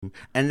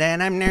And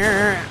then I'm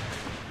there.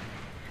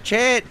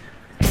 Chet.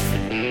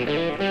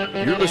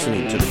 You're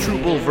listening to the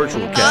True Bull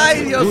Virtual Cast.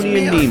 Ay, Dios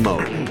Looney and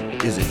mío.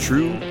 Nemo. Is it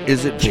true?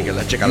 Is it bull?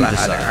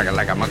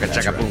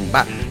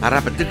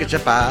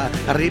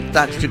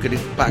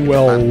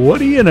 Well, what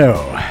do you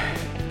know?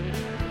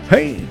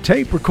 Hey,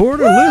 tape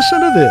recorder,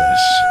 listen to this.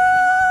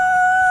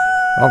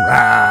 All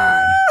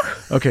right.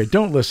 Okay,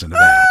 don't listen to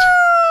that.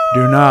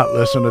 Do not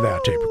listen to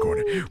that tape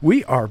recorder.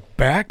 We are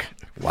back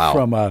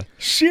from a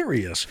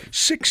serious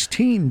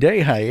 16-day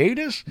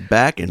hiatus.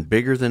 Back and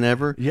bigger than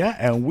ever. Yeah,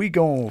 and we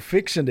gonna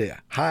fixing to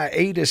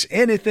hiatus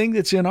anything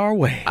that's in our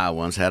way. I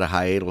once had a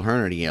hiatal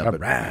hernia. All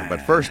right.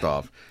 But first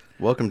off,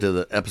 welcome to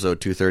the episode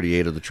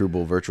 238 of the True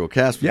Bull Virtual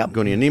Cast. Yep.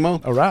 Goni and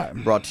Nemo. All right.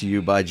 Brought to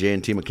you by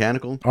J&T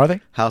Mechanical. Are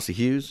they? House of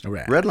Hughes. All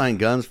right. Redline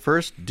Guns.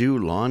 First Do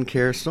Lawn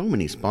Care. So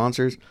many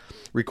sponsors.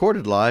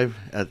 Recorded live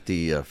at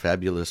the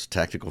fabulous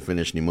Tactical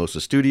Finish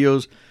Nemosa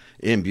Studios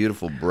in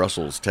beautiful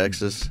Brussells,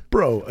 Texas.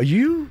 Bro,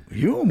 you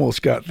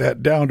almost got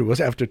that down to us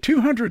after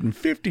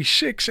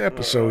 256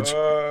 episodes.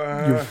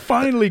 You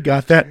finally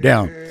got that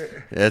down.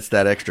 It's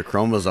that extra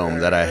chromosome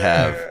that I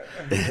have.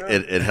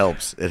 It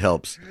helps. It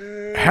helps.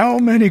 How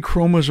many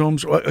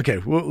chromosomes? Okay,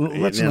 well,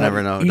 let's You not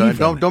never know.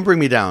 even- Don't bring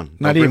me down.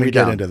 Not Don't bring even me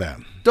get down. into that.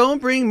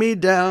 Don't bring me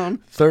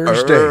down.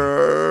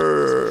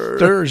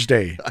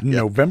 Thursday,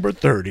 November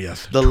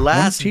 30th, The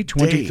last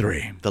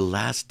 2023. day, the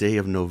last day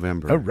of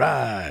November. All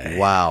right.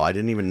 Wow, I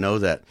didn't even know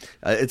that.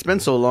 It's been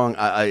so long.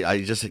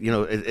 I just,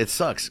 it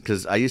sucks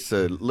because I used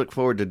to look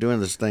forward to doing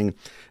this thing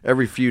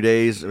every few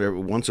days, or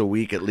once a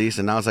week at least,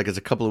 and now it's like it's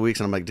a couple of weeks,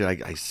 and I'm like,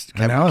 dude,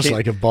 And now it's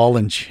like a ball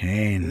and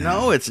chain.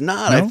 No, it's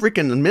not. No? I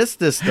freaking miss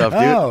this stuff,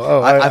 dude.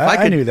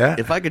 I knew that.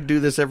 If I could do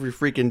this every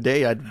freaking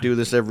day, I'd do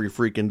this every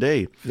freaking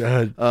day.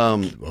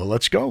 Well,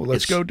 let's go.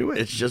 Let's go do it.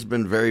 It's just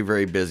been very,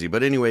 very busy.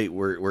 But anyway,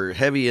 we're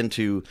heavy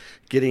into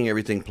getting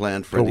everything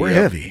planned for we're the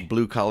heavy.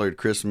 Blue Collared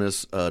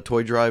Christmas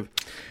toy drive.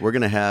 We're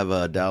going to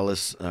have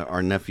Dallas,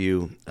 our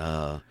nephew,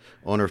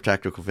 owner of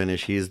Tactical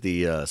Finish. He's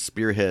the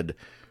spearhead.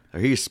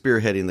 He's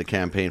spearheading the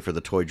campaign for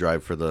the toy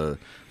drive for the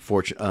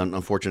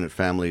unfortunate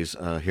families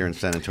here in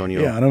San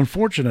Antonio. Yeah, and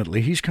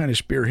unfortunately, he's kind of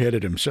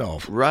spearheaded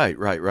himself. Right.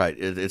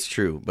 It's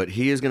true. But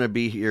he is going to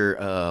be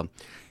here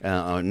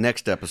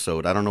next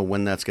episode. I don't know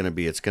when that's going to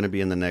be. It's going to be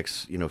in the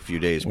next few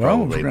days. Well,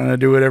 probably. if we're going to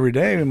do it every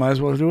day, we might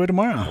as well do it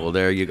tomorrow. Well,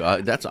 there you go.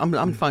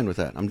 I'm fine with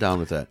that. I'm down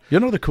with that.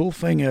 You know, the cool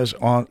thing is,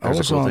 I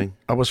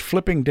was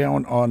flipping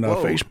down on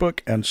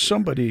Facebook, and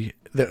somebody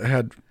that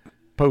had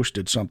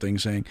posted something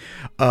saying,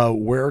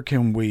 where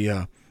can we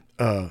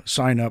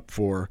sign up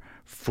for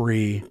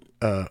free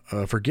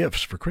for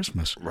gifts for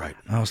Christmas? Right.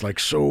 And I was like,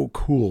 so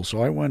cool.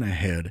 So I went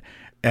ahead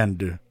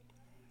and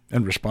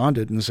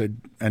responded and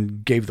said,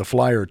 and gave the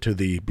flyer to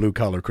the Blue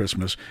Collar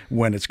Christmas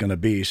when it's going to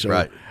be.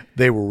 So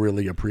they were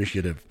really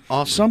appreciative.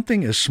 Awesome.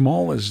 Something as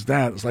small as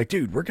that. It's like,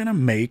 dude, we're going to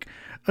make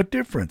a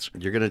difference.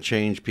 You're going to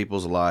change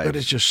people's lives. That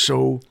is just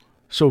so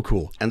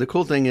cool. And the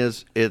cool thing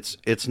is,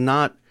 it's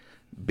not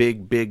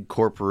big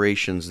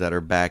corporations that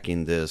are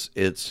backing this.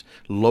 It's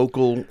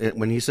local.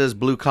 When he says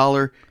blue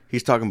collar,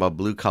 he's talking about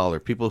blue collar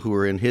people who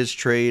are in his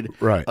trade,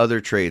 right?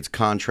 Other trades,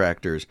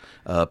 contractors,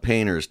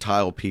 painters,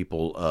 tile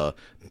people,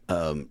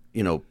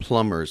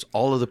 plumbers,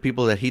 all of the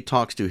people that he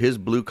talks to, his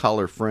blue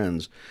collar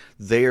friends,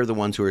 they are the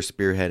ones who are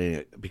spearheading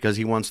it because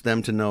he wants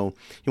them to know,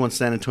 he wants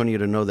San Antonio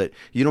to know that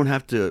you don't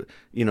have to,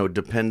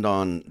 depend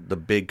on the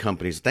big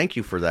companies. Thank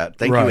you for that.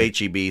 Thank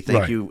you, HEB.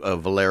 Thank you,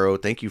 Valero.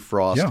 Thank you,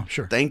 Frost. Yeah,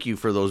 sure. Thank you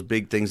for those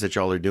big things that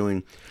y'all are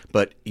doing.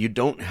 But you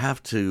don't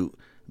have to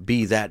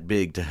be that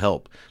big to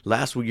help.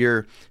 Last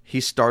year,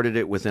 he started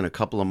it within a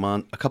couple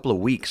of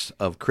weeks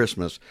of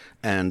Christmas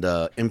and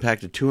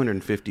impacted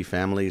 250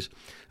 families.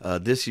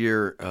 This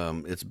year,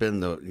 it's been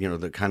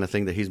the kind of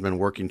thing that he's been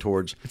working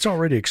towards. It's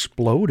already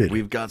exploded.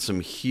 We've got some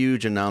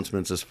huge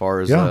announcements as far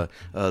as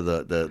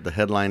the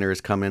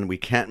headliners come in. We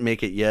can't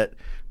make it yet,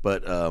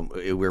 but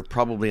we're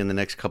probably in the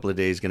next couple of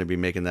days going to be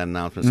making that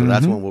announcement. So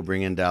that's when we'll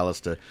bring in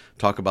Dallas to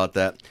talk about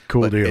that.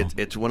 Cool but deal.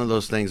 It's one of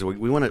those things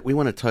we want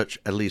to touch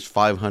at least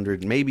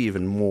 500, maybe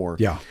even more.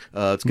 Yeah,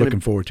 it's looking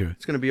forward to it.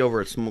 It's going to be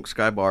over at Smoke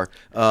Sky Bar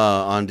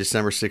on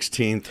December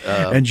 16th.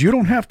 And you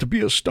don't have to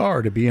be a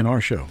star to be in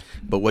our show.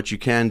 But what you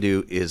can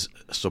do is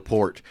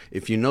support.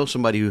 If you know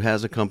somebody who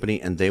has a company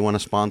and they want to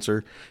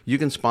sponsor, you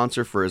can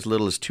sponsor for as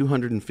little as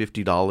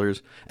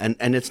 $250.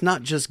 And it's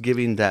not just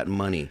giving that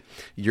money.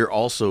 You're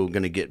also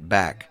going to get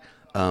back.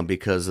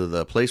 Because of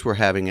the place we're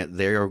having it,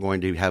 they are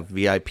going to have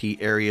VIP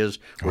areas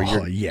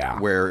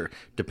where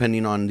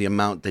depending on the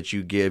amount that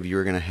you give,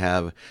 you're going to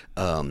have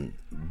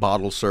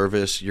bottle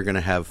service. You're going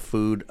to have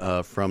food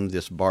from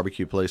this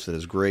barbecue place that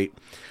is great.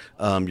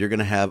 You're going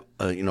to have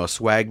a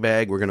swag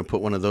bag. We're going to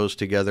put one of those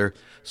together.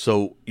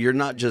 So you're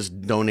not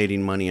just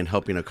donating money and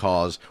helping a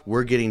cause.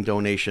 We're getting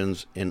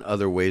donations in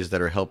other ways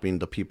that are helping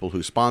the people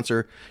who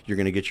sponsor. You're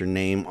going to get your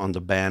name on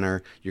the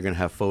banner. You're going to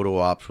have photo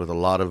ops with a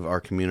lot of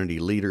our community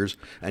leaders,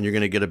 and you're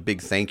going to get a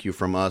big thank you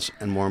from us.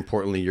 And more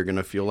importantly, you're going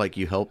to feel like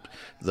you helped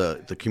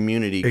the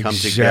community come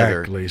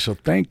together. Exactly. So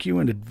thank you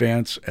in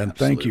advance, and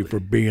thank you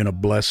for being a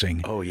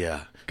blessing. Oh,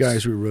 yeah.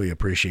 Guys, we really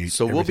appreciate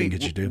everything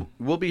that you do.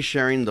 We'll be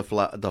sharing the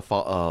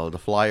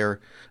flyer,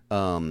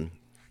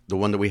 the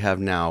one that we have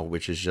now,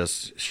 which is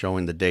just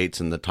showing the dates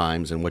and the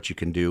times and what you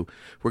can do.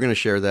 We're going to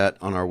share that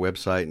on our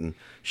website and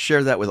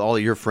share that with all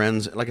of your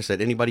friends. Like I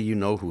said, anybody you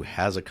know who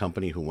has a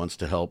company who wants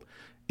to help,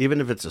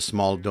 even if it's a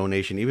small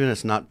donation, even if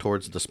it's not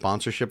towards the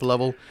sponsorship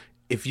level,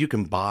 if you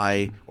can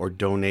buy or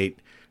donate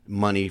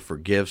money for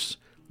gifts,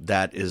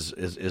 that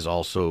is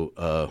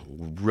also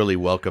really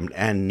welcomed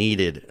and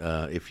needed.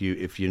 If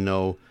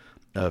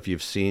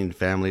you've seen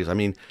families, I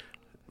mean,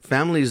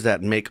 families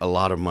that make a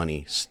lot of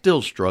money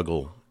still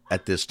struggle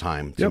at this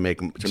time to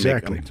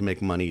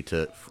make money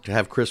to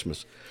have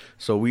Christmas.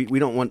 So we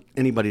don't want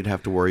anybody to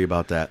have to worry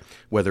about that.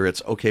 Whether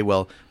it's we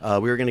were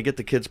going to get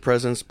the kids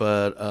presents,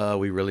 but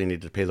we really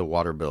need to pay the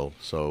water bill,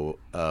 so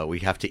we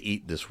have to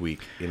eat this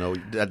week. You know,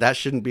 that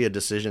shouldn't be a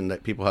decision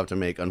that people have to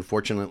make.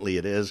 Unfortunately,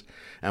 it is,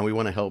 and we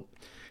want to help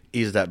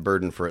ease that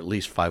burden for at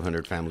least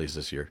 500 families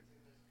this year.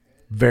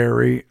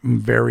 Very,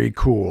 very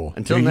cool.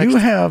 Until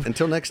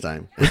next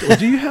time.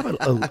 Do you have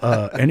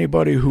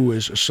anybody who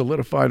is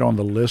solidified on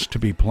the list to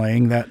be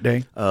playing that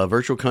day?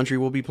 Virtual Country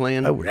will be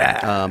playing. Oh,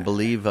 yeah.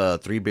 Believe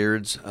Three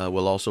Beards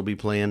will also be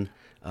playing.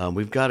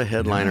 We've got a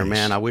headliner,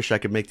 man. I wish I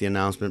could make the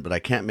announcement, but I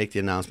can't make the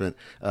announcement.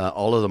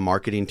 All of the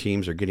marketing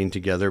teams are getting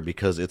together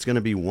because it's going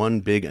to be one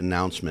big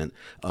announcement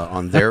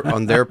on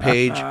their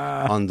page,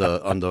 on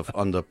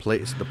the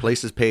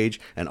places page,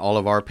 and all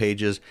of our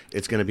pages.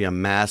 It's going to be a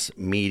mass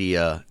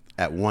media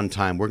at one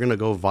time. We're going to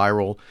go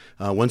viral.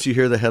 Once you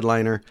hear the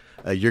headliner,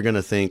 you're going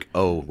to think,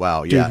 "Oh,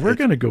 wow, yeah." Dude, we're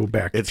going to go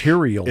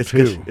bacterial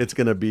too. It's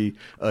going to be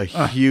a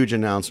huge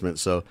announcement.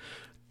 So.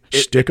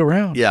 Stick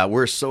around. Yeah,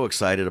 we're so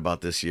excited about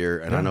this year,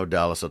 and I know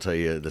Dallas will tell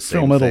you the same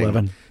Film at thing.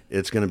 11.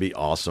 It's going to be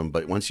awesome.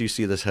 But once you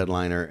see this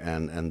headliner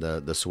and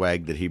the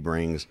swag that he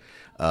brings,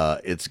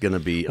 it's going to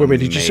be amazing. Wait,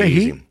 did you say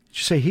he? Did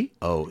you say he?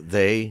 Oh,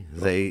 they.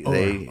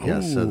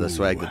 Yes, the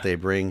swag that they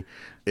bring.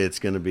 It's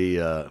going to be.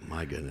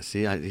 My goodness,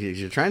 see,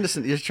 you're trying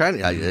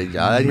to.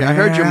 I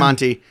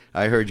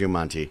heard you,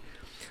 Monty.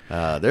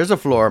 There's a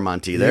floor,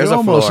 Monty. There's a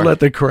floor. You almost let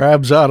the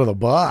crabs out of the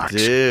box.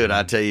 Dude,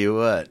 I tell you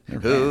what.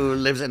 Who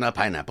lives in a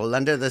pineapple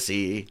under the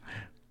sea?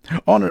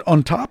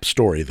 On top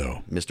story,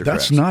 though. Mr.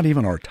 That's Krebs. Not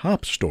even our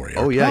top story.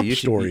 Our top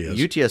story is...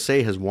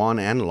 UTSA has won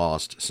and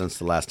lost since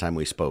the last time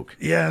we spoke.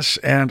 Yes,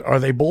 and are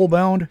they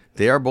bowl-bound?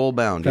 They are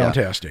bowl-bound,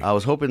 Fantastic. Yeah. I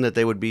was hoping that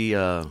they would be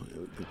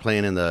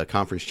playing in the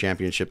conference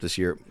championship this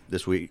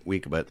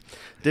week, but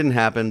didn't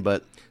happen,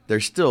 but... They're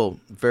still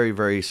very,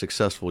 very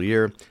successful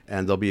year,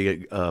 and they'll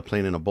be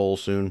playing in a bowl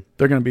soon.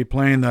 They're going to be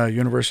playing the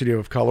University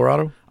of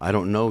Colorado? I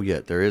don't know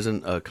yet. There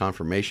isn't a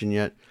confirmation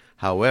yet.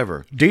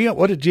 However...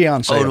 What did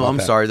Dion say? Oh, no, I'm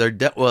sorry. They're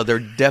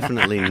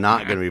definitely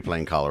not going to be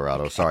playing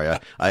Colorado. Sorry,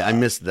 I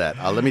missed that.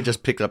 Let me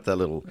just pick up that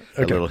little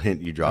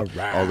hint you dropped.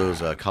 Right. All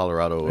those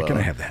Colorado... Can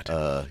I have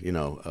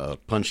that?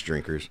 Punch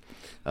drinkers.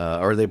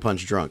 Or they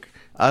punch drunk.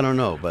 I don't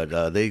know,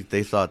 but they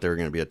thought they were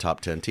going to be a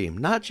top 10 team.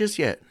 Not just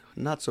yet.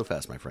 Not so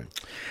fast, my friend.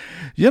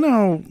 You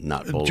know,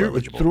 not bowl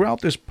eligible.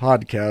 Throughout this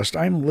podcast,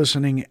 I'm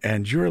listening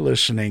and you're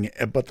listening.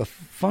 But the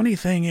funny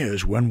thing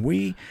is, when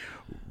we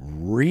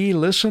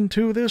re-listen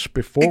to this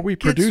before we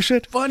produce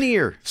it,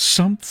 funnier.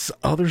 Some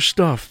other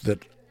stuff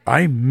that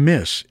I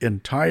miss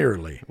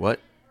entirely.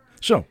 What?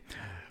 So,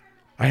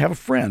 I have a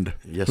friend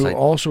who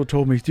also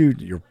told me,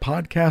 dude, your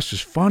podcast is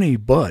funny,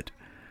 but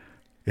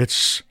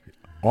it's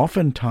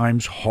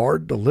oftentimes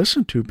hard to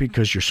listen to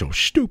because you're so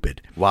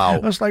stupid. Wow. I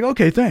was like,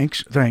 okay,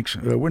 thanks.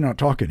 We're not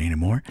talking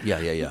anymore.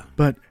 Yeah.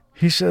 But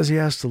he says he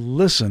has to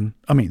listen.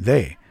 I mean,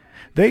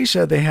 they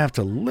said they have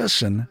to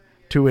listen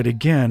to it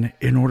again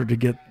in order to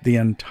get the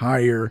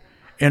entire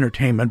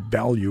entertainment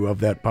value of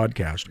that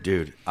podcast.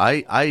 Dude,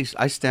 I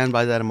stand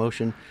by that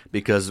emotion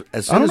because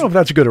I don't know if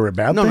that's a good or a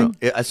bad thing.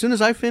 No. As soon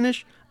as I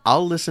finish,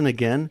 I'll listen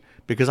again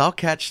because I'll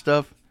catch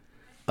stuff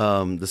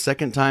the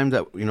second time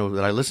that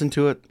I listen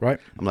to it. Right.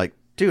 I'm like,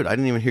 dude, I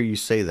didn't even hear you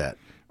say that.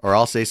 Or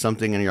I'll say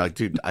something and you're like,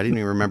 dude, I didn't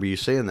even remember you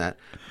saying that.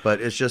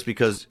 But it's just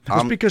because...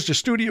 It's because the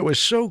studio is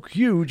so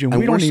huge and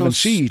we don't even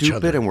see each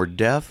other. And we're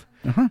deaf.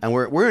 Uh-huh. And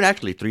we're in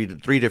actually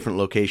three different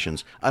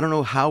locations. I don't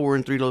know how we're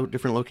in three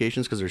different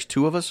locations because there's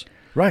two of us.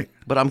 Right.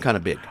 But I'm kind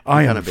of big.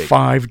 I am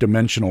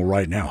 5-dimensional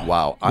right now.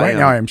 Wow.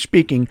 Now I am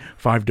speaking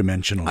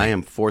 5-dimensionally. I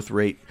am fourth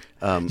rate.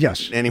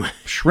 Yes. Anyway.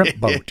 Shrimp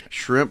boat.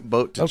 Shrimp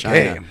boat to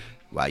China.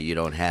 Why, you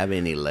don't have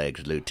any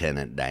legs,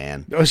 Lieutenant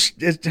Dan.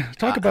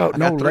 Talk about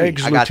no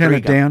legs,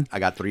 Lieutenant Dan. I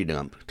got 3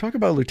 dump. Talk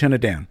about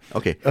Lieutenant Dan.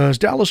 Okay. Is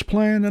Dallas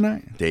playing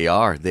tonight? They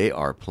are. They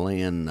are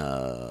playing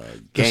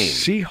game.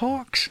 The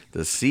Seahawks?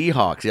 The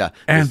Seahawks, yeah.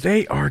 And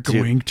they are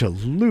going to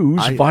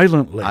lose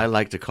violently. I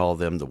like to call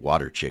them the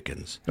water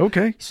chickens.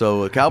 Okay.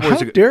 So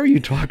Cowboys... How dare you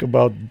talk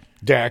about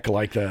Dak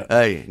like that?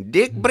 Hey,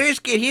 Dick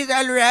Brisket, he's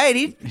all right.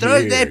 He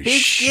throws that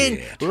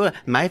pigskin. Ooh,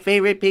 my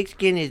favorite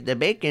pigskin is the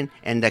bacon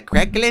and the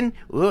crackling.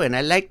 Ooh, and I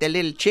like the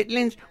little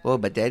chitlins. Oh,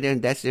 but that's you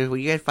got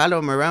to follow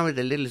him around with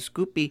the little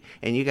scoopy,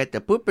 and you got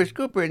the pooper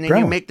scooper, and then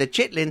you make the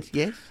chitlins.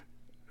 Yes.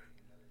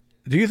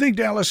 Do you think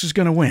Dallas is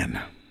going to win?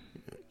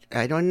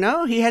 I don't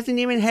know. He hasn't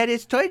even had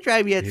his toy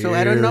drive yet, so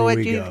I don't know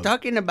what you're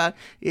talking about.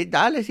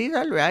 Dallas, he's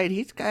all right.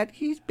 He's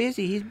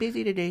busy. He's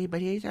busy today,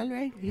 but he's all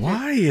right.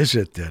 Why is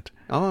it that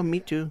me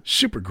too.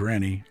 Super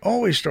Granny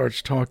always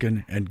starts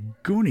talking and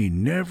Goonie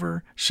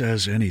never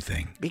says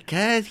anything?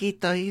 Because he's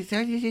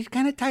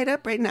kind of tied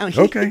up right now.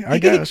 Okay, I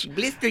guess.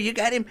 Blister, you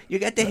got him. You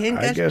got the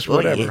handcuffs. I guess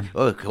whatever.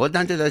 Yeah. Hold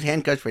on to those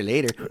handcuffs for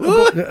later.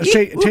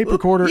 Tape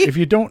recorder, if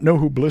you don't know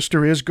who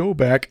Blister is, go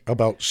back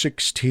about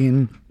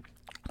 16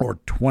 or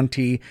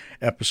 20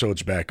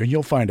 episodes back, and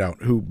you'll find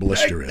out who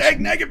Blister is. Dag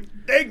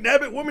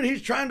nabbit woman,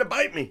 he's trying to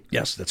bite me.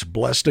 Yes, that's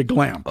Blesta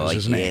Glamp is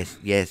his name.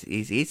 Yes.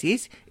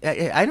 He's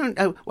I don't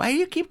know. Why do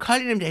you keep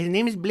calling him that? His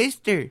name is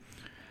Blister.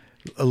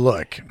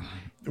 Look,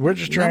 we're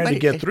just trying to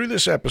get through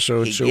this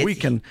episode so we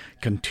can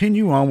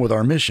continue on with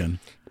our mission.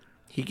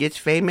 He gets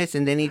famous,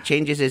 and then he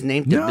changes his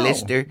name to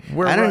Blister.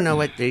 I don't know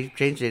what they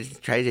tries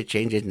to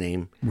change his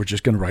name. We're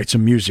just going to write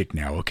some music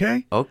now,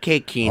 okay? Okay,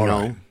 Kino.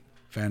 All right.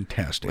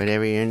 Fantastic.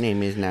 Whatever your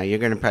name is now, you're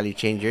going to probably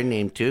change your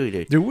name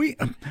too.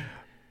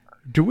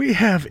 Do we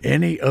have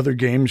any other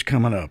games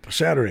coming up?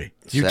 Saturday,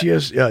 UT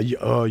is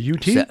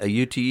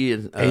UT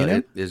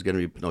is going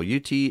to be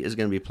UT is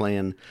going to be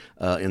playing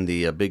in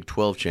the Big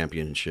 12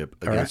 championship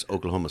against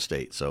Oklahoma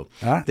State. So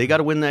they got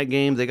to win that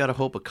game. They got to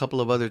hope a couple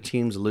of other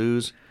teams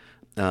lose,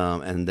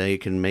 and they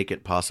can make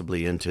it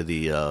possibly into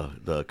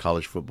the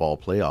college football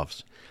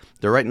playoffs.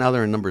 They're in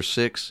number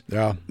 6.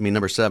 Yeah,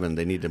 number 7.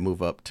 They need to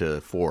move up to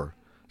 4.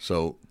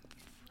 So,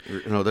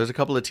 there's a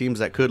couple of teams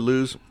that could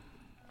lose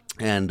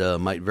and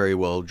might very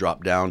well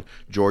drop down.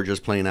 Georgia's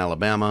playing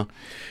Alabama.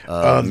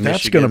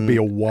 That's going to be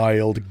a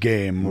wild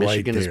game.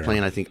 Michigan right there. is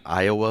playing, I think,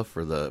 Iowa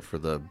for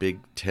the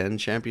Big 10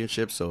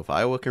 championship. So if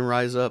Iowa can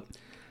rise up,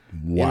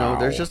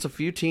 there's just a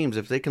few teams.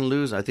 If they can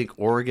lose, I think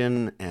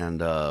Oregon and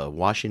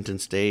Washington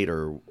State,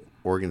 or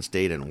Oregon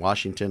State and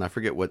Washington. I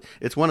forget what.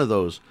 It's one of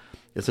those.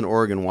 It's an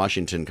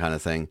Oregon-Washington kind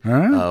of thing.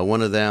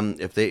 One of them,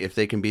 if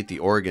they can beat the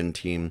Oregon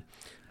team,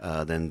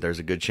 then there's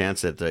a good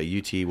chance that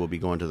UT will be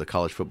going to the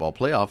college football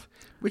playoff,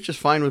 which is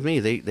fine with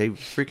me. They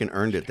freaking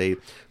earned it. They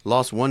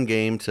lost one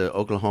game to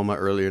Oklahoma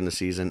earlier in the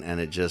season, and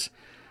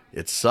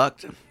it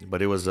sucked.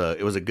 But it was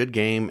a good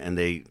game, and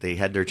they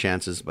had their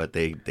chances, but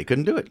they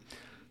couldn't do it.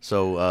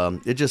 So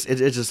it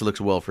just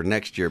looks well for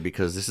next year,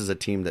 because this is a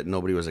team that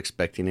nobody was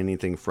expecting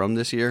anything from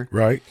this year.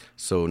 Right.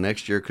 So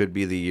next year could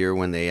be the year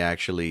when they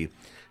actually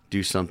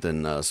do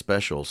something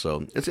special.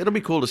 So it'll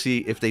be cool to see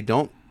if they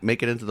don't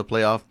make it into the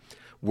playoff.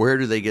 Where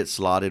do they get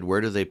slotted? Where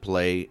do they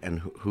play? And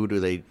who do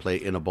they play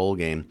in a bowl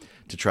game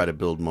to try to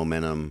build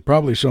momentum?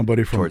 Probably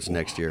somebody from towards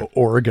next year.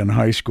 Oregon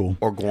High School.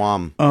 Or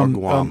Guam.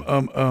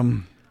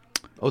 The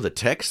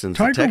Texans.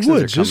 Tiger the Texans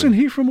Woods, isn't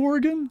he from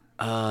Oregon?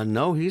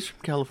 No, he's from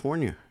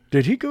California.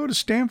 Did he go to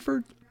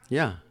Stanford?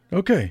 Yeah.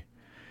 Okay.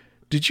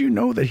 Did you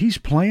know that he's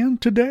playing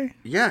today?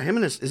 Yeah,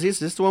 is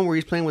this the one where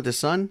he's playing with his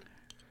son?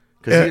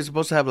 Because he's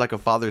supposed to have like a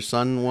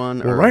father-son one.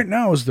 Well, right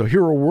now is the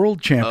Hero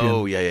World Champion.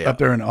 Oh, yeah. Up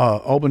there in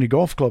Albany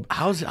Golf Club.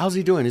 How's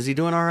he doing? Is he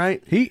doing all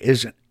right? He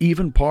is an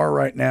even par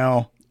right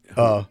now.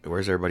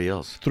 Where's everybody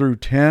else? Through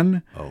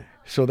 10. Oh.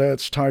 So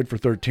that's tied for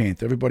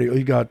 13th.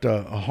 He got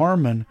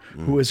Harmon,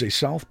 who is a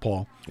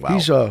southpaw. Wow.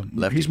 He's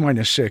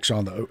 -6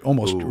 on the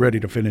almost ready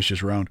to finish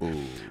his round. Ooh.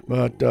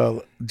 But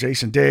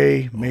Jason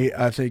Day,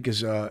 I think,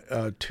 is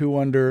 2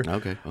 under.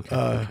 Okay.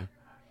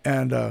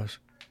 And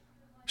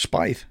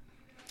Spieth.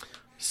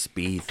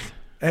 Spieth.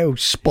 Oh,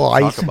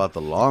 Spieth. Talk about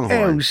the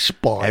Longhorn. Oh,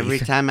 Spieth. Every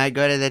time I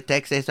go to the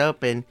Texas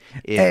Open,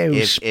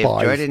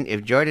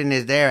 if Jordan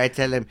is there, I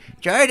tell him,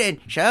 Jordan,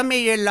 show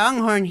me your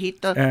Longhorn,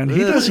 Hito. And he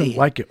doesn't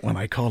like it when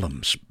I call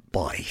him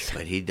Spieth.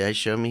 But he does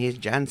show me his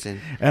Johnson.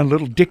 And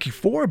little Dickie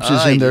Forbes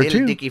is in there,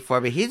 too. Dickie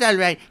Forbes. He's all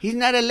right. He's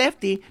not a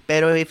lefty,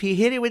 but if he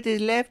hit it with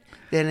his left,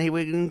 then he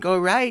wouldn't go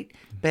right.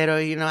 But,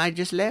 I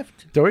just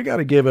left. So we got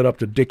to give it up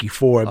to Dickie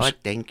Forbes. Oh,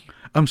 thank you.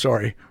 I'm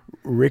sorry,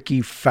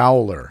 Ricky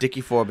Fowler. Dickie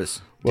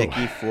Forbes.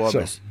 Dickie Forbes.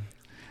 So,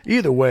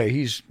 either way,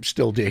 he's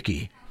still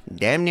Dickie.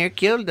 Damn near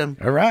killed him.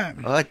 All right.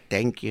 Oh,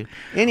 thank you.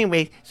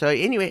 Anyway,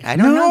 I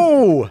don't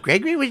know.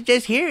 Gregory was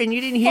just here and you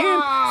didn't hear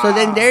him. So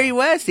then there he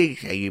was.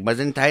 He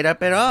wasn't tied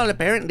up at all,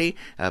 apparently.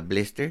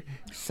 Blister.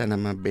 Son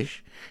of a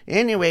bitch.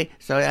 Anyway,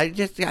 so I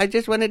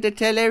just wanted to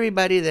tell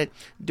everybody that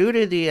due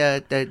to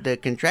the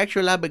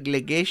contractual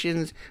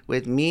obligations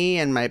with me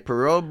and my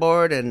parole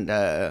board and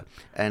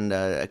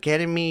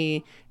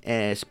academy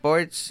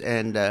sports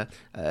and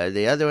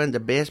the other one, the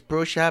Best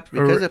Pro Shops,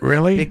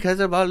 because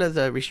of all of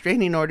the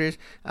restraining orders,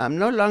 I'm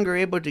no longer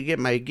able to get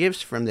my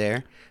gifts from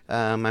there.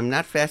 I'm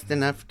not fast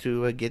enough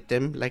to get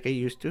them like I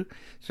used to,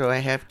 so I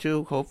have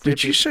to hopefully.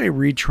 Did you say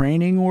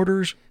retraining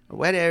orders?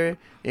 Whatever.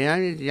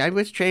 I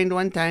was trained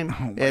one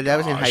time. That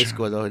was in high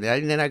school, though.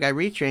 And then I got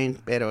retrained.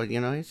 But,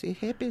 it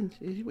happens.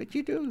 It's what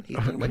you do.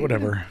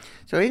 Whatever.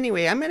 So,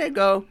 anyway, I'm going to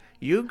go.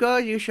 You go.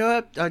 You show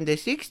up on the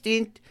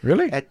 16th.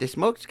 Really? At the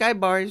Smoke Sky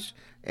Bars.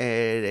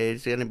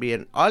 It's going to be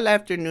an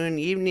all-afternoon,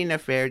 evening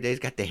affair. There's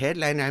got the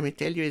headliner. I'm going to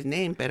tell you his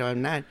name, but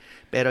I'm not.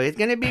 But it's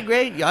going to be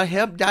great. Y'all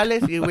help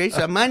Dallas. You raise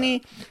some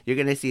money. You're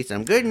going to see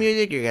some good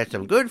music. You got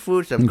some good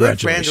food, some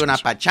good friends. Una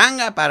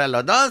pachanga para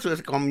los dos,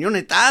 los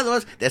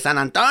comunitados de San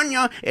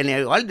Antonio, and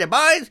all the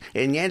boys,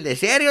 and the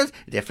serios.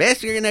 The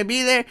fest, you're going to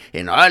be there,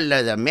 and all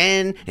of the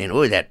men. And,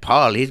 that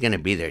Paul, he's going to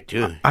be there,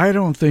 too. I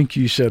don't think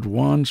you said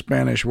one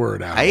Spanish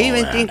word out. I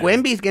even think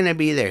Wemby's going to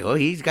be there. Oh,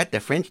 he's got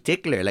the French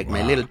tickler, like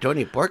my little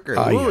Tony Porker.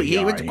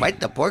 He was quite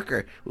the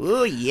porker.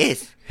 Oh,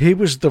 yes. He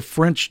was the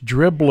French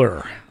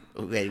dribbler.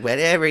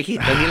 Whatever, he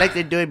likes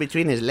to do it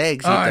between his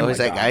legs. It's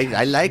like,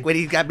 I like what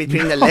he's got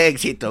between the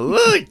legs.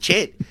 Oh,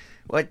 shit.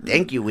 Well,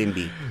 thank you,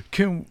 Wimby.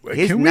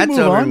 His can nuts we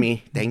move over on?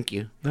 me. Thank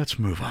you. Let's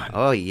move on.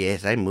 Oh,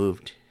 yes, I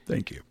moved.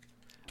 Thank you.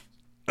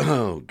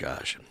 Oh,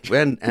 gosh.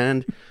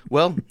 And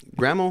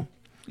Grandma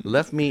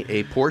left me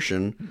a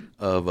portion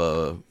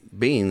of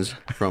beans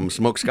from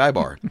Smoke Sky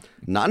Bar.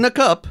 Not in a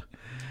cup,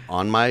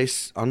 on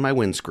my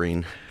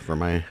windscreen for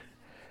my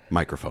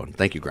microphone.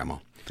 Thank you, Grandma.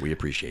 We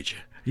appreciate you.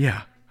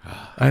 Yeah.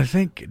 I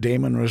think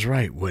Damon was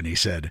right when he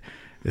said,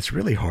 it's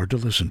really hard to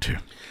listen to.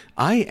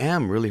 I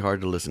am really hard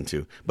to listen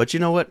to. But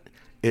you know what?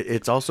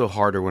 It's also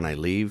harder when I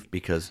leave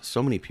because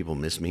so many people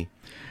miss me.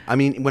 I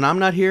mean, when I'm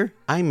not here,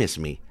 I miss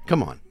me.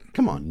 Come on.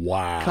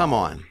 Wow. Come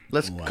on.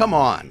 Come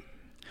on.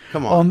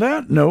 On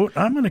that note,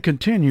 I'm going to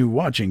continue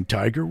watching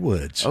Tiger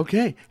Woods.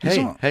 Okay.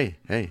 Hey,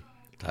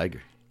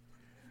 Tiger.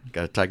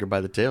 Got a tiger by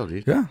the tail,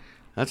 dude. Yeah.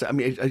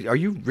 Are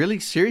you really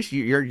serious?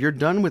 You're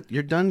done?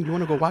 You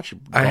want to go watch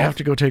golf? I have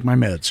to go take my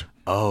meds.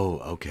 Oh,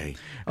 okay.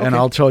 And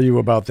I'll tell you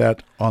about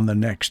that on the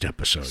next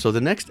episode. So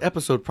the next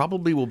episode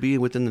probably will be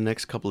within the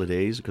next couple of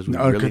days because we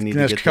really need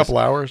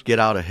to get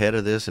out ahead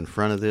of this, in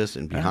front of this,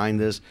 and behind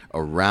this,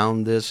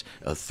 around this,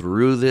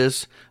 through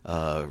this.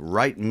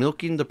 Right,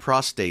 milking the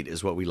prostate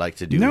is what we like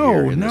to do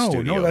here in the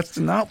studio. No, that's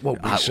not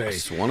what we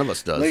say. One of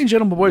us does. Ladies and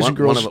gentlemen, boys and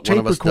girls,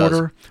 tape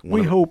recorder,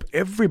 we hope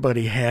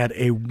everybody had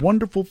a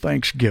wonderful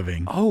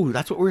Thanksgiving. Oh,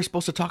 that's what we're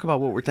supposed to talk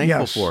about, what we're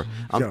thankful for.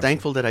 I'm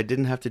thankful that I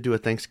didn't have to do a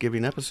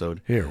Thanksgiving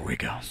episode. Here we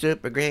go.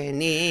 Super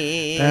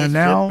Granny. And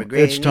now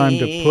it's time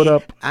to put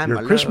up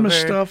your Christmas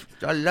stuff.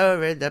 All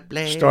over the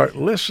place. Start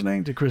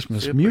listening to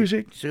Christmas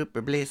music.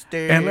 Super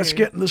blister. And let's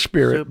get in the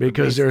spirit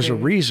because there's a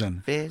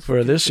reason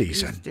for this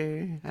season.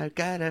 Blister. I've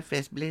got a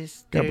fest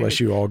blister. God bless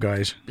you all,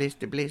 guys.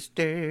 Blister,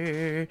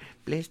 blister.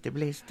 Blister,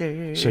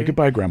 blister. Say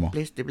goodbye, Grandma.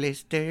 Blister,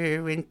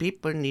 blister. When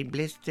people need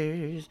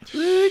blisters.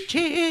 Ooh,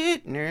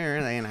 shit.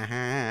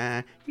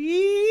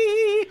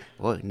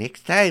 Well,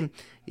 next time.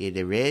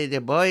 The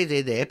boys,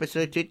 the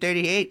episode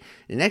 238.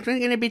 The next one's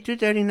going to be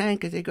 239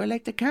 because they go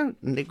like the count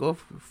and they go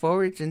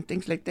forwards and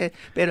things like that.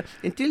 But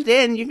until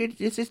then,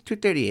 this is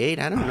 238.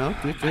 I don't know.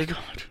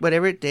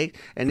 Whatever it takes.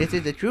 And this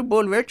is the True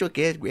Bull Virtual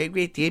Cast.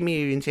 Great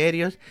Timmy in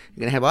serios. We're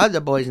going to have all the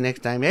boys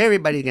next time.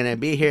 Everybody's going to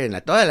be here in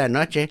toda la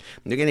noche.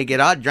 We're going to get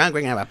all drunk.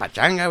 We're going to have a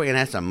pachanga. We're going to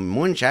have some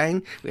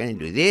moonshine. We're going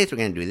to do this. We're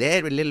going to do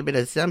that with a little bit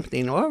of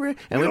something over.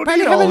 And we don't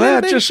need all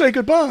that. Just say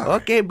goodbye.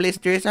 Okay,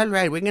 Blister. It's all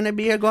right. We're going to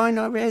be going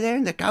over there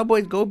and the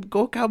Cowboys go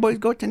Cowboys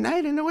go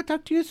tonight, and I will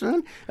talk to you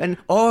soon. And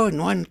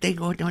no.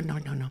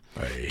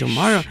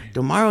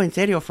 Tomorrow in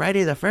serio,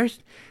 Friday the 1st,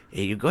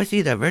 you go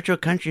see the Virtual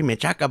Country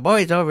Menchaca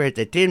Boys over at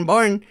the Tin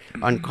Barn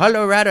on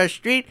Colorado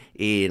Street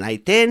in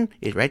I-10.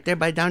 It's right there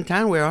by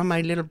downtown where all my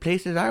little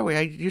places are, where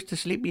I used to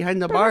sleep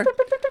behind the bar.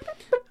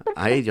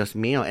 Ay, Dios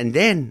mío. And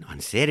then on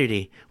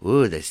Saturday,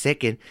 the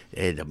 2nd,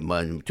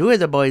 two of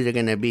the boys are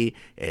going to be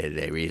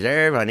the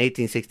reserve on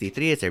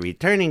 1863. It's a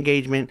return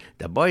engagement.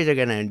 The boys are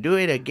going to do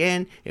it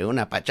again.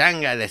 Una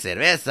pachanga de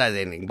cervezas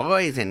and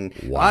boys and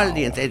all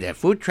the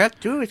food truck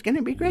too. It's going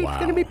to be great. Wow. It's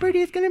going to be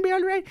pretty. It's going to be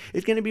all right.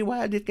 It's going to be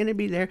wild. It's going to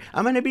be there.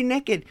 I'm going to be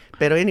naked.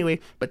 But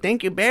anyway,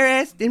 thank you,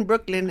 Barrest in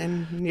Brooklyn.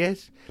 And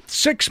yes.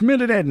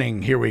 6-minute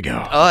ending. Here we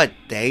go. Oh,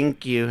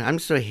 thank you. I'm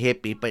so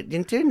happy. But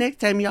until next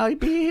time, y'all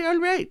be all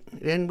right.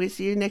 And we'll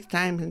see you next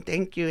time. And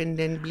thank you. And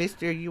then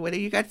Blister,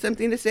 you got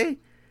something to say?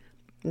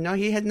 No,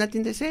 he has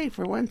nothing to say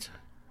for once.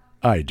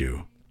 I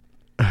do.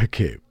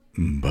 Okay.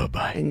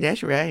 Bye-bye. And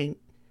that's right.